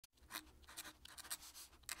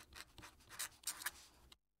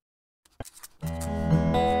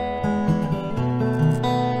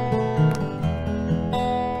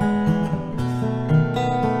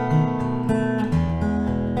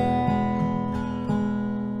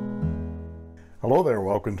Hello there,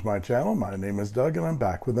 welcome to my channel. My name is Doug and I'm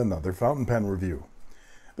back with another fountain pen review.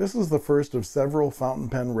 This is the first of several fountain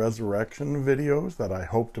pen resurrection videos that I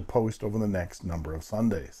hope to post over the next number of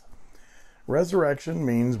Sundays. Resurrection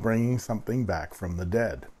means bringing something back from the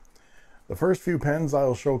dead. The first few pens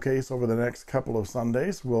I'll showcase over the next couple of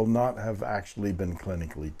Sundays will not have actually been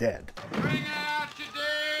clinically dead. Bring out your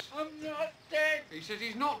dead! I'm not dead! He says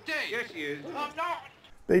he's not dead! Yes, he is. I'm not!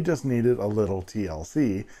 They just needed a little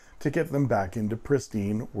TLC to get them back into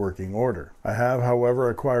pristine working order. I have, however,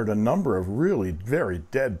 acquired a number of really very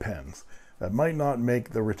dead pens that might not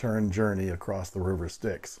make the return journey across the river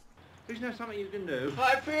Styx. Isn't there something you can do?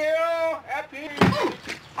 Happy!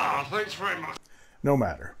 Ah, thanks very much. No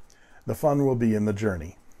matter. The fun will be in the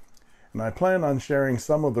journey. And I plan on sharing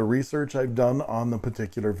some of the research I've done on the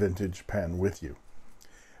particular vintage pen with you.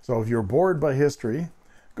 So if you're bored by history,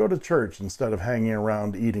 go to church instead of hanging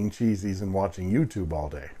around eating cheesies and watching YouTube all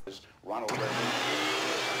day.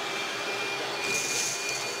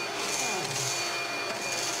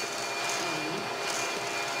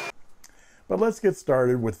 But let's get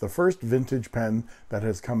started with the first vintage pen that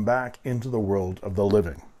has come back into the world of the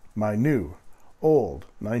living. My new, old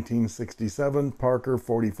 1967 Parker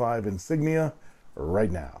 45 Insignia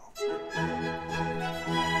right now.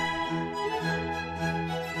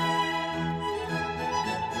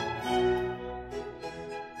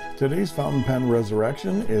 Today's fountain pen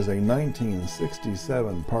resurrection is a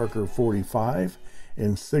 1967 Parker 45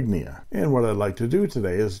 Insignia. And what I'd like to do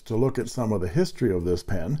today is to look at some of the history of this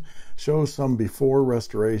pen, show some before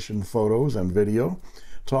restoration photos and video,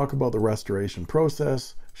 talk about the restoration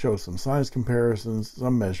process, show some size comparisons,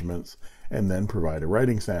 some measurements, and then provide a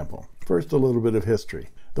writing sample. First, a little bit of history.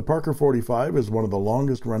 The Parker 45 is one of the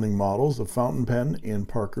longest running models of fountain pen in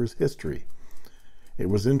Parker's history. It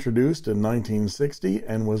was introduced in 1960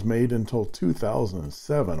 and was made until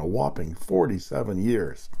 2007, a whopping 47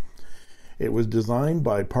 years. It was designed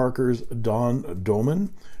by Parker's Don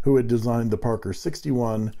Doman, who had designed the Parker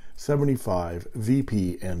 61, 75,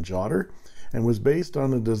 VP, and Jotter, and was based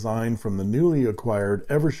on a design from the newly acquired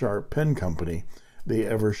Eversharp pen company, the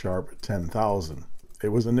Eversharp 10,000. It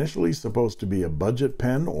was initially supposed to be a budget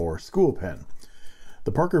pen or school pen.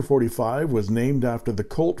 The Parker 45 was named after the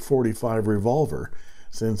Colt 45 revolver,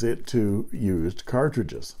 since it too used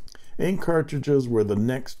cartridges. Ink cartridges were the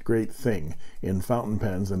next great thing in fountain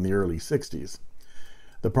pens in the early 60s.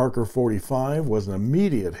 The Parker 45 was an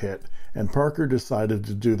immediate hit, and Parker decided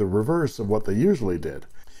to do the reverse of what they usually did.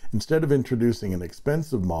 Instead of introducing an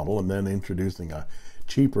expensive model and then introducing a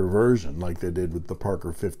cheaper version like they did with the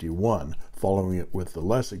Parker 51, following it with the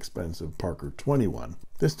less expensive Parker 21.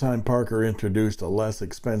 This time Parker introduced a less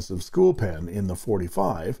expensive school pen in the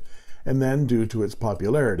 45, and then, due to its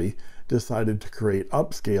popularity, decided to create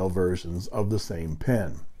upscale versions of the same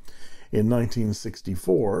pen. In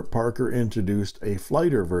 1964, Parker introduced a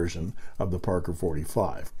flighter version of the Parker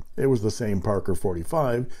 45. It was the same Parker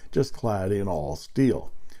 45, just clad in all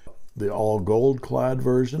steel. The all gold clad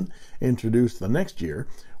version, introduced the next year,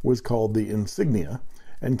 was called the Insignia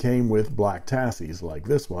and came with black tassies like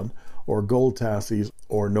this one, or gold tassies,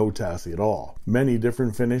 or no tassie at all. Many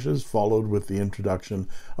different finishes followed with the introduction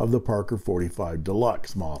of the Parker 45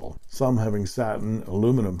 Deluxe model, some having satin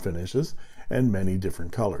aluminum finishes and many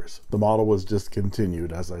different colors. The model was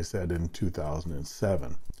discontinued, as I said, in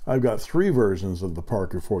 2007. I've got three versions of the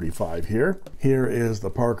Parker 45 here. Here is the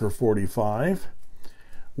Parker 45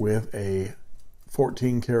 with a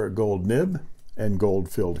 14 karat gold nib and gold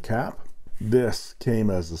filled cap. This came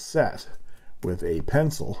as a set with a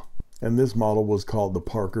pencil, and this model was called the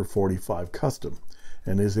Parker 45 Custom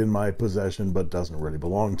and is in my possession but doesn't really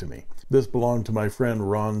belong to me. This belonged to my friend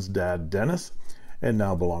Ron's dad Dennis and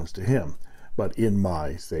now belongs to him, but in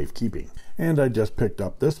my safekeeping. And I just picked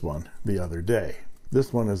up this one the other day.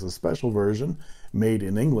 This one is a special version made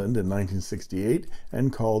in England in 1968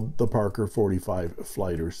 and called the Parker 45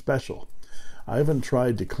 Flighter Special. I haven't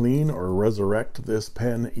tried to clean or resurrect this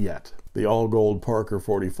pen yet. The all gold Parker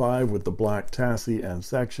 45 with the black tassie and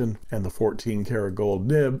section and the 14 karat gold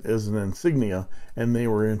nib is an Insignia, and they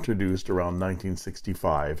were introduced around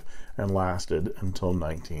 1965 and lasted until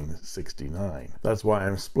 1969. That's why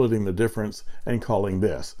I'm splitting the difference and calling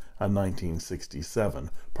this a 1967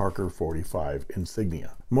 Parker 45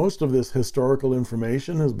 Insignia. Most of this historical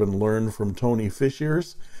information has been learned from Tony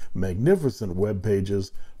Fischier's magnificent web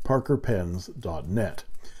pages, parkerpens.net.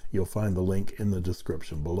 You'll find the link in the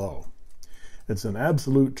description below. It's an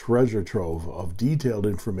absolute treasure trove of detailed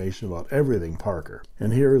information about everything Parker.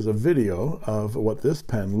 And here is a video of what this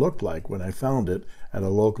pen looked like when I found it at a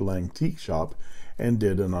local antique shop and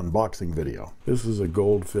did an unboxing video. This is a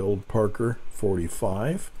gold-filled Parker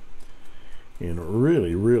 45. in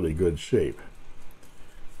really good shape.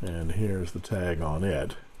 And here's the tag on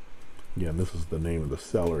it. Again, this is the name of the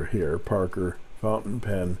seller here. Parker fountain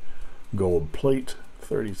pen, gold plate,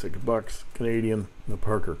 36 bucks Canadian. The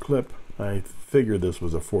Parker clip, I figured this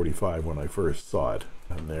was a 45 when I first saw it.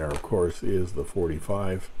 And there, of course, is the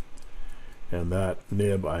 45. And that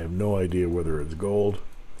nib, I have no idea whether it's gold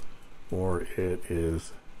or it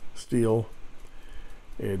is steel.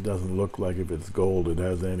 It doesn't look like, if it's gold, it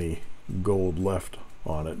has any gold left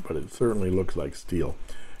on it, but it certainly looks like steel.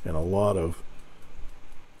 And a lot of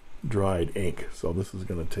dried ink, so this is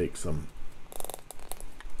going to take some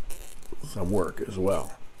work as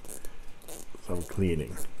well, some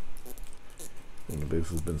cleaning. And this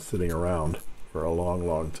has been sitting around for a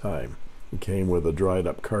long time. It came with a dried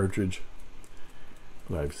up cartridge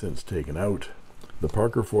that I've since taken out. The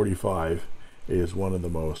Parker 45 is one of the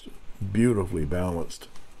most beautifully balanced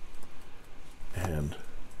and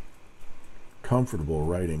comfortable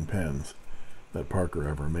writing pens that Parker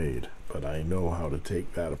ever made, but I know how to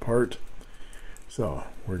take that apart. So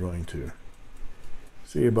we're going to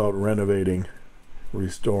see about renovating,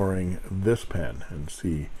 restoring this pen and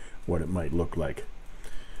see what it might look like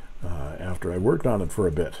after I worked on it for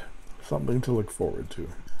a bit. Something to look forward to.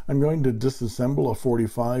 I'm going to disassemble a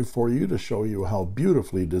 45 for you to show you how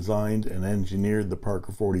beautifully designed and engineered the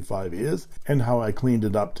Parker 45 is, and how I cleaned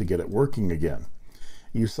it up to get it working again.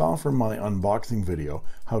 You saw from my unboxing video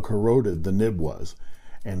how corroded the nib was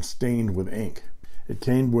and stained with ink. It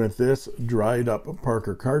came with this dried up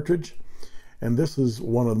Parker cartridge, and this is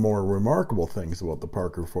one of the more remarkable things about the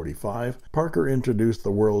Parker 45. Parker introduced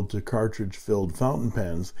the world to cartridge-filled fountain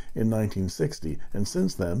pens in 1960, and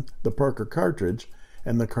since then the Parker cartridge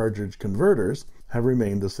and the cartridge converters have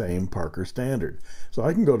remained the same Parker standard. So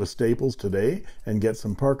I can go to Staples today and get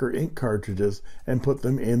some Parker ink cartridges and put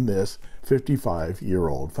them in this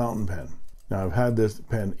 55-year-old fountain pen. Now, I've had this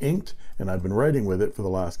pen inked and I've been writing with it for the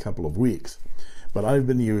last couple of weeks, but I've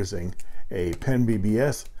been using a Pen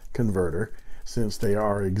BBS converter since they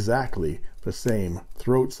are exactly the same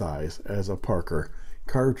throat size as a Parker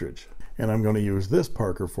cartridge. And I'm going to use this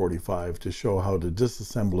Parker 45 to show how to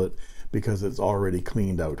disassemble it, because it's already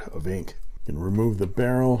cleaned out of ink. You can remove the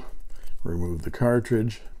barrel, remove the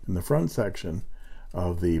cartridge, and the front section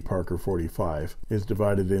of the Parker 45 is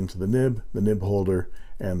divided into the nib holder,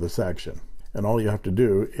 and the section. And all you have to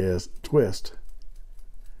do is twist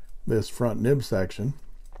this front nib section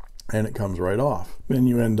and it comes right off. Then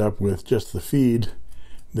you end up with just the feed,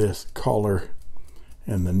 this collar,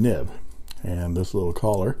 and the nib. And this little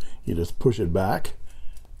collar, you just push it back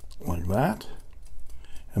like that,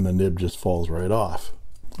 and the nib just falls right off.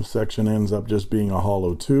 The section ends up just being a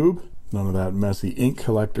hollow tube, none of that messy ink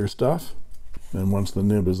collector stuff. Then once the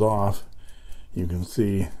nib is off, you can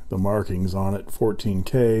see the markings on it: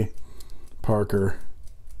 14K, Parker,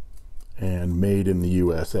 and made in the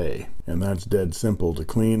USA. And that's dead simple to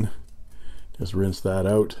clean. Just rinse that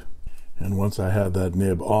out. And once I had that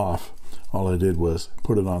nib off, all I did was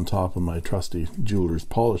put it on top of my trusty jeweler's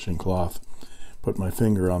polishing cloth, put my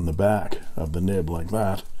finger on the back of the nib like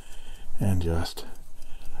that, and just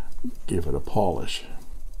give it a polish.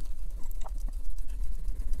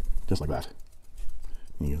 Just like that.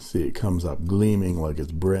 And you can see it comes up gleaming like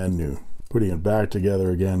it's brand new. Putting it back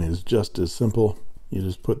together again is just as simple. You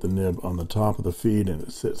just put the nib on the top of the feed and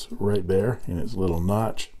it sits right there in its little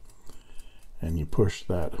notch, and you push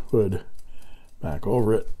that hood back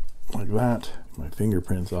over it like that, my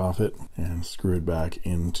fingerprints off it, and screw it back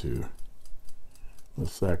into the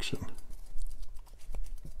section.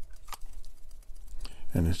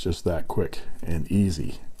 And it's just that quick and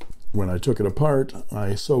easy. When I took it apart,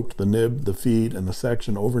 I soaked the nib, the feed, and the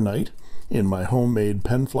section overnight in my homemade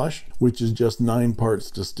pen flush, which is just 9 parts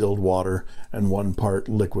distilled water and 1 part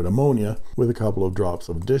liquid ammonia with a couple of drops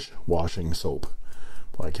of dishwashing soap.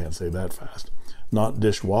 Well, I can't say that fast. Not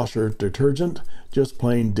dishwasher detergent, just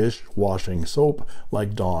plain dishwashing soap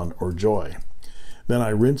like Dawn or Joy. Then I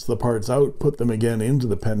rinsed the parts out, put them again into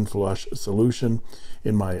the pen flush solution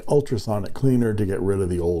in my ultrasonic cleaner to get rid of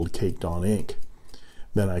the old caked on ink.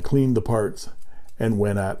 Then I cleaned the parts and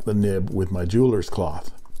went at the nib with my jeweler's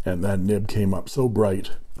cloth. And that nib came up so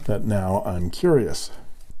bright that now I'm curious,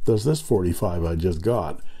 does this 45 I just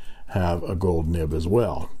got have a gold nib as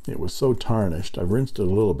well? It was so tarnished. I've rinsed it a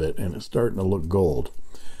little bit and it's starting to look gold.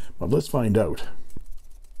 But let's find out.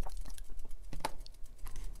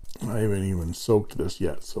 I haven't even soaked this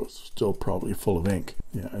yet, so it's still probably full of ink.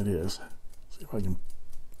 Yeah, it is. See if I can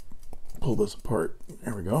pull this apart.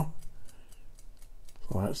 There we go.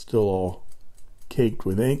 So that's still all caked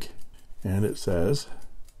with ink, and it says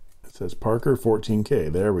Parker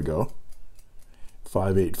 14K. There we go.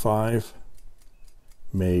 585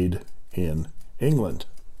 made in England.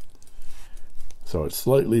 So it's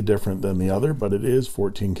slightly different than the other, but it is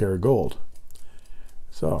 14 karat gold.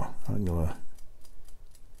 So I'm gonna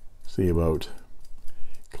see about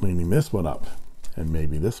cleaning this one up, and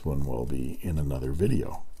maybe this one will be in another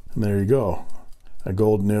video. And there you go, a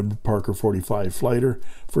gold nib Parker 45 flighter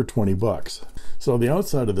for 20 bucks. So the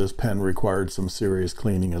outside of this pen required some serious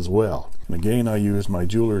cleaning as well. And again, I used my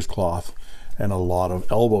jeweler's cloth and a lot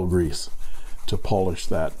of elbow grease to polish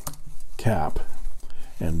that cap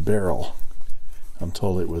and barrel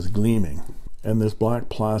until it was gleaming. And this black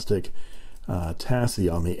plastic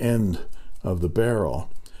tassie on the end of the barrel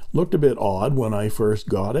looked a bit odd when I first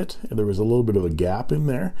got it, and there was a little bit of a gap in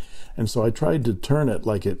there, and so I tried to turn it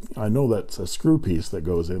like it, I know that's a screw piece that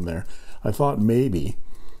goes in there. I thought maybe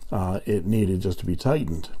it needed just to be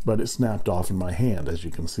tightened, but it snapped off in my hand, as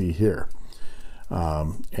you can see here.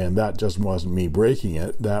 And that just wasn't me breaking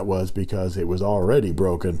it, that was because it was already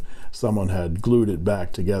broken. Someone had glued it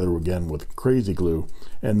back together again with crazy glue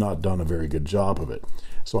and not done a very good job of it.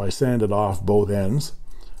 So I sanded off both ends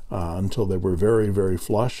until they were very, very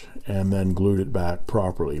flush, and then glued it back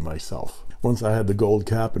properly myself. Once I had the gold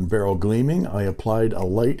cap and barrel gleaming, I applied a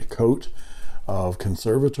light coat of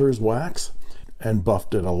conservator's wax and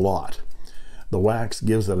buffed it a lot. The wax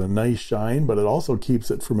gives it a nice shine, but it also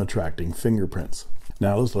keeps it from attracting fingerprints.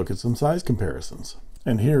 Now let's look at some size comparisons.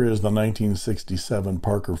 And here is the 1967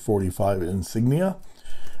 Parker 45 Insignia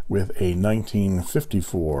with a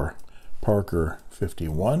 1954 Parker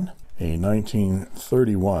 51, a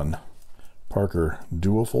 1931 Parker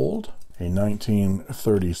Duofold, a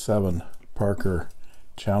 1937 Parker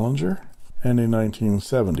Challenger, and a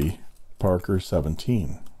 1970 Parker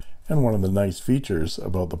 17. And one of the nice features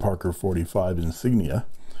about the Parker 45 Insignia,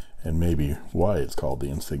 and maybe why it's called the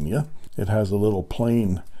Insignia, it has a little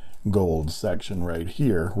plain gold section right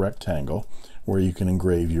here, rectangle, where you can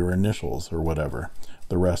engrave your initials or whatever.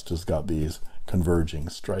 The rest has got these converging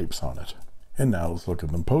stripes on it. And now let's look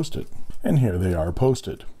at them posted. And here they are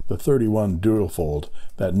posted. The 31 Duofold,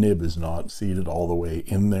 that nib is not seated all the way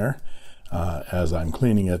in there as I'm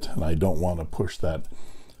cleaning it, and I don't want to push that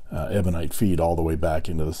ebonite feed all the way back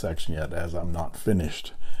into the section yet, as I'm not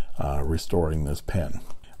finished restoring this pen.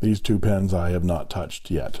 These two pens I have not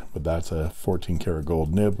touched yet, but that's a 14 karat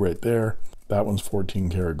gold nib right there. That one's 14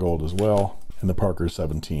 karat gold as well, and the Parker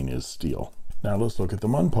 17 is steel. Now let's look at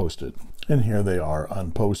them unposted. And here they are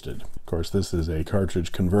unposted. Of course, this is a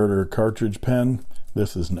cartridge converter cartridge pen.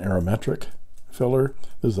 This is an aerometric filler.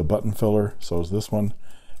 This is a button filler, so is this one.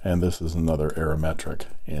 And this is another aerometric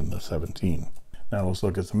in the 17. Now let's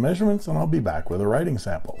look at some measurements, and I'll be back with a writing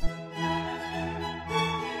sample.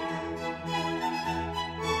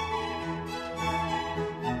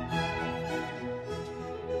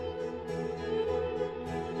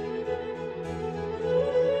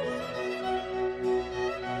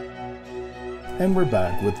 And we're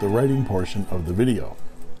back with the writing portion of the video.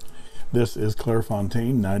 This is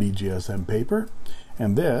Clairefontaine 90 GSM paper,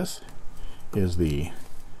 and this is the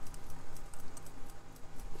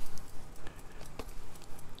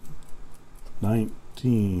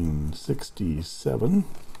 (1967)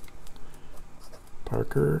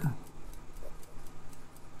 Parker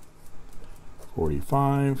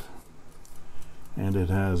 45, and it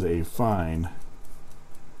has a fine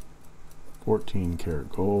 14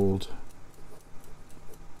 karat gold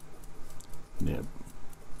nib.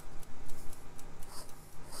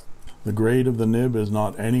 The grade of the nib is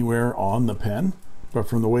not anywhere on the pen, but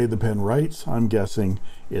from the way the pen writes, I'm guessing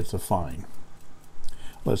it's a fine.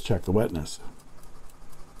 Let's check the wetness.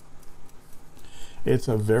 It's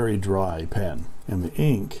a very dry pen, and the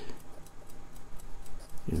ink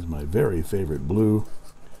is my very favorite blue,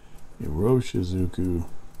 Iroshizuku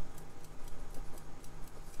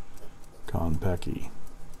Konpeki.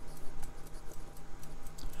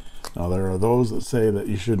 Now there are those that say that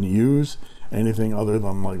you shouldn't use anything other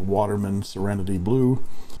than like Waterman Serenity Blue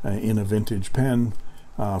in a vintage pen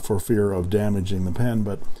for fear of damaging the pen,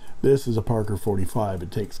 but this is a Parker 45.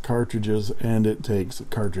 It takes cartridges and it takes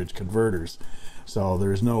cartridge converters, so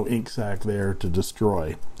there's no ink sac there to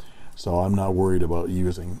destroy, so I'm not worried about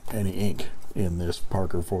using any ink in this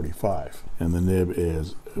Parker 45. And the nib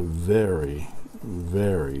is very,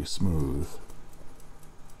 very smooth.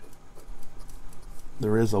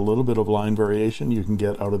 There is a little bit of line variation you can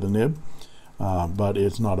get out of the nib, but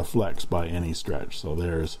it's not a flex by any stretch. So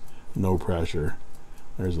there's no pressure.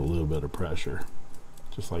 There's a little bit of pressure,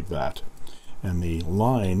 just like that. And the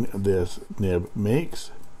line this nib makes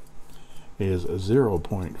is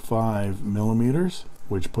 0.5 millimeters,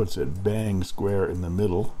 which puts it bang square in the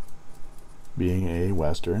middle, being a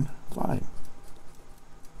Western fine.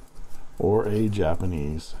 or a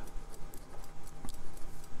Japanese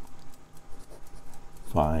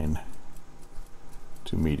fine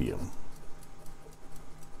to medium.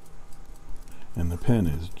 And the pen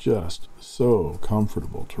is just so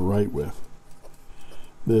comfortable to write with.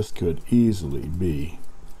 This could easily be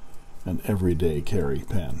an everyday carry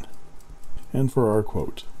pen. And for our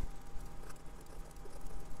quote: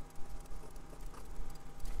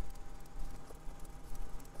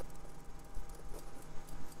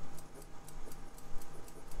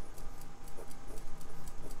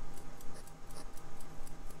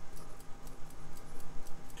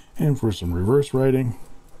 and for some reverse writing,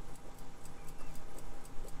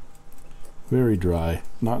 very dry,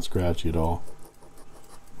 not scratchy at all,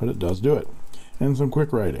 but it does do it. And some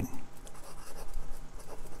quick writing.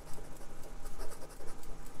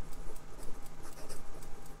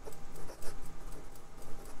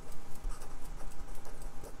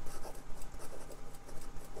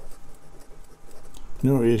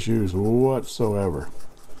 No issues whatsoever.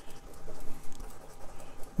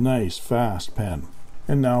 Nice, fast pen.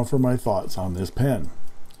 And now for my thoughts on this pen.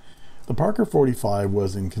 The Parker 45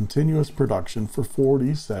 was in continuous production for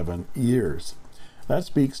 47 years. That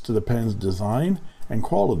speaks to the pen's design and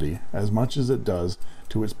quality as much as it does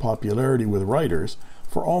to its popularity with writers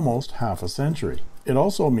for almost half a century. It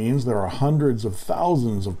also means there are hundreds of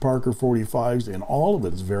thousands of Parker 45s in all of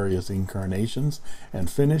its various incarnations and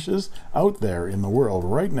finishes out there in the world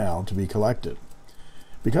right now to be collected.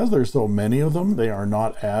 Because there's so many of them, they are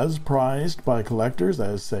not as prized by collectors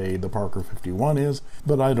as, say, the Parker 51 is,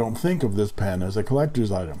 but I don't think of this pen as a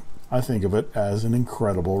collector's item. I think of it as an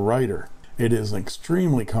incredible writer. It is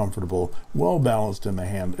extremely comfortable, well balanced in the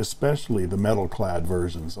hand, especially the metal-clad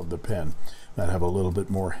versions of the pen that have a little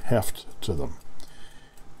bit more heft to them.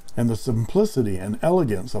 And the simplicity and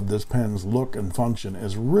elegance of this pen's look and function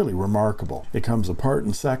is really remarkable. It comes apart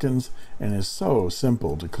in seconds and is so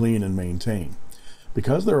simple to clean and maintain.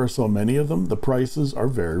 Because there are so many of them, the prices are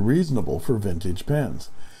very reasonable for vintage pens.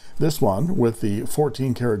 This one, with the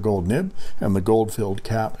 14-karat gold nib and the gold-filled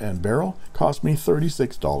cap and barrel, cost me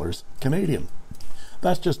 $36 Canadian.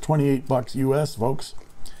 That's just 28 bucks US, folks.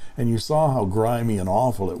 And you saw how grimy and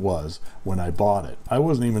awful it was when I bought it. I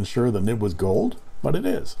wasn't even sure the nib was gold, but it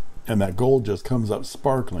is. And that gold just comes up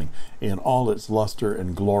sparkling in all its luster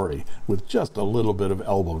and glory with just a little bit of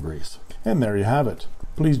elbow grease. And there you have it.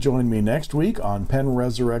 Please join me next week on Pen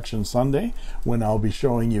Resurrection Sunday when I'll be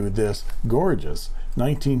showing you this gorgeous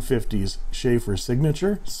 1950s Schaefer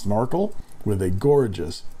signature snorkel with a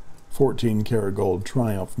gorgeous 14-karat gold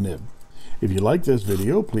Triumph nib. If you like this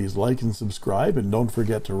video, please like and subscribe, and don't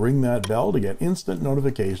forget to ring that bell to get instant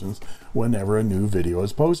notifications whenever a new video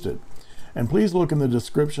is posted. And please look in the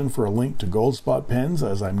description for a link to Goldspot pens,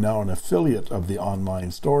 as I'm now an affiliate of the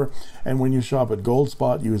online store, and when you shop at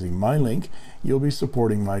Goldspot using my link, you'll be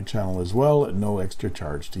supporting my channel as well at no extra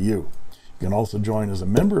charge to you. You can also join as a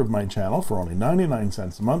member of my channel for only 99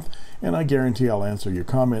 cents a month, and I guarantee I'll answer your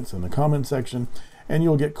comments in the comment section, and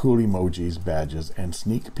you'll get cool emojis, badges, and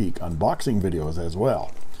sneak peek unboxing videos as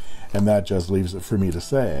well. And that just leaves it for me to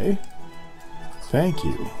say thank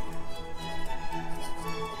you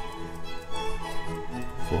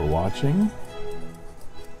for watching.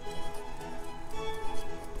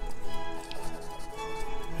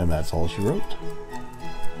 And that's all she wrote.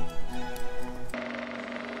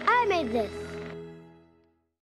 I made this.